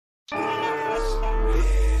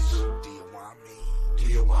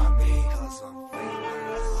want me? 'Cause I'm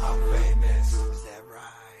famous. I'm famous. Is that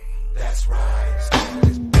right? That's right.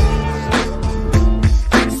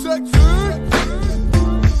 Sexy.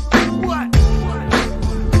 What?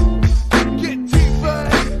 Get deeper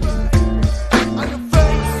on your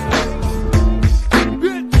face,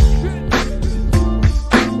 bitch.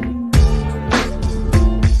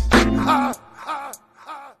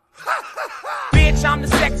 Bitch, I'm the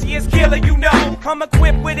sexiest killer you know. Come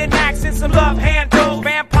equipped with an axe and some love handles.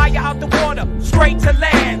 Vampire out the water, straight to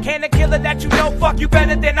land. Can a killer that you know fuck you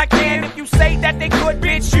better than I can? If you say that they could,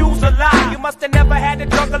 bitch, you's a lie. You must have never had a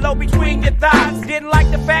juggalo between your thighs. Didn't like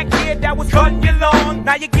the fat kid that was cutting you long.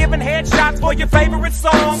 Now you're giving headshots for your favorite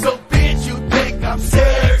song. So bitch, you think I'm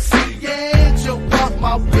sexy and you want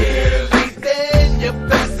my willy, then you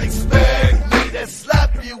best expect me to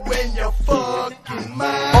slap you in your fucking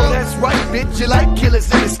mind. Oh, that's right, bitch, you like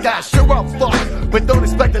killers in the sky. Sure, I'm fucked, but don't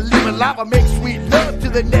expect to leave alive. I make sweet love to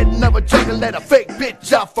the net, never try to let a fake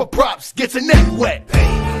bitch out for props. Get your neck wet. Baby,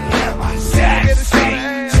 am I sexy?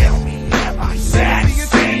 Tell me, am I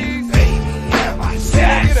sexy? Baby, am I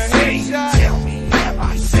sexy? Tell me, am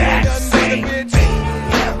I sexy? Baby,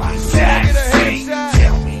 am I sexy?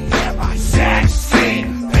 Tell me, am I sexy?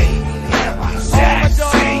 Baby, am I sexy?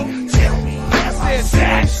 Tell me, am I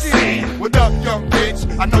sexy? What up, young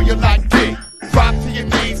bitch? I know you like dick. Drop to your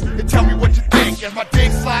knees and tell me what you think. And my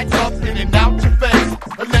dick slides up in and out your face.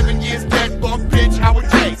 11 years dead bump, bitch, how it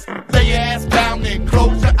tastes. Lay your ass down and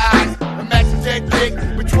close your eyes. Imagine dead dick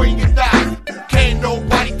between your thighs. Can't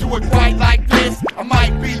nobody do it quite like this. I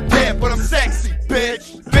might be dead, but I'm sexy,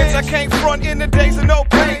 bitch. Bitch, I can't front in the days of no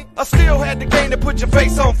pain. I still had the game to put your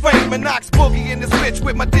face on fame. And Knox Boogie in this bitch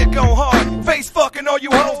with my dick on hard. Face fucking all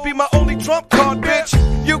you hoes be my only trump card, bitch.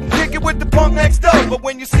 You can kick it with the punk next door, but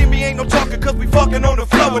when you see me ain't no talking, 'cause we fucking on the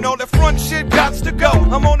floor. And all that front shit gots to go.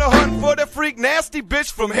 I'm on the hunt for that freak nasty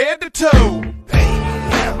bitch from head to toe. Baby,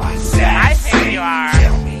 am I sexy? I think you are.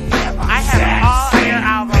 I have all of your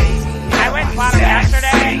albums. I went and bought them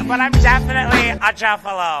yesterday, but I'm definitely a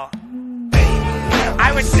Juffalo.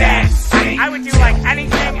 I would say, I would do like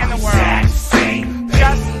anything in the world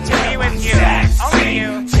just to be with you. Only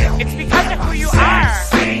you. It's because of who you are.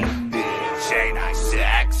 Bitch, ain't I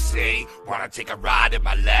sexy? Wanna take a ride in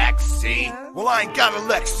my Lexi? Well, I ain't got a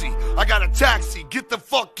Lexi, I got a taxi. Get the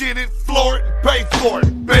fuck in it, floor it, and pay for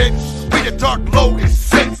it, bitch. We the Dark Lotus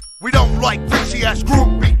 6. We don't like bitchy ass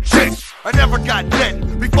groupie chicks. I never got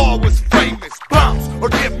lit before I was famous. Bounce or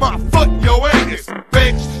get my foot in your anus,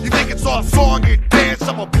 bitch. You think it's all song and dance?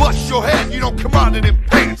 I'ma bust your head. You don't come out in them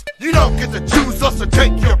pants. You don't get to choose us or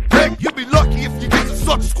take your pick. You'll be lucky if you get to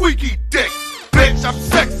suck squeaky dick, bitch. I'm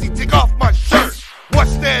sexy. Take off my shirt.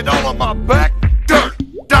 What's that all on my back? Dirt.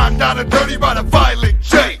 Down, down and dirty by the Violent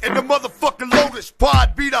J. And the motherfucking Lotus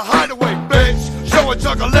Pod be the hideaway, bitch. Show a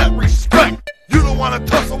juggalette respect. You don't wanna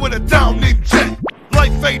tussle with a downing jet.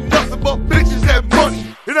 Life ain't nothing but bitches and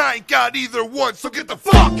money, and I ain't got either one, so get the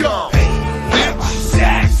fuck on. Am I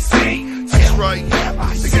sexy? That's right.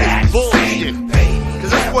 Think it's bullshit,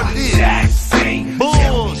 'cause that's what it is.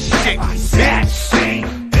 Bullshit, bitch.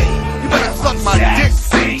 You better suck my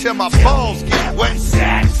dick till my balls get wet.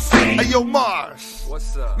 Hey, yo, Mars.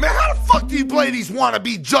 What's up? Man, how the fuck do you play these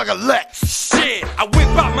wannabe juggalettes? Shit, I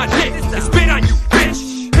whip out my dick and spit on you,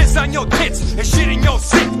 bitch. Piss on your tits and shit in your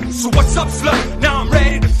sink. So what's up, slut? Now I'm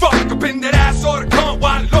ready to fuck up in that ass or the cunt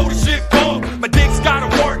while I load the shit full.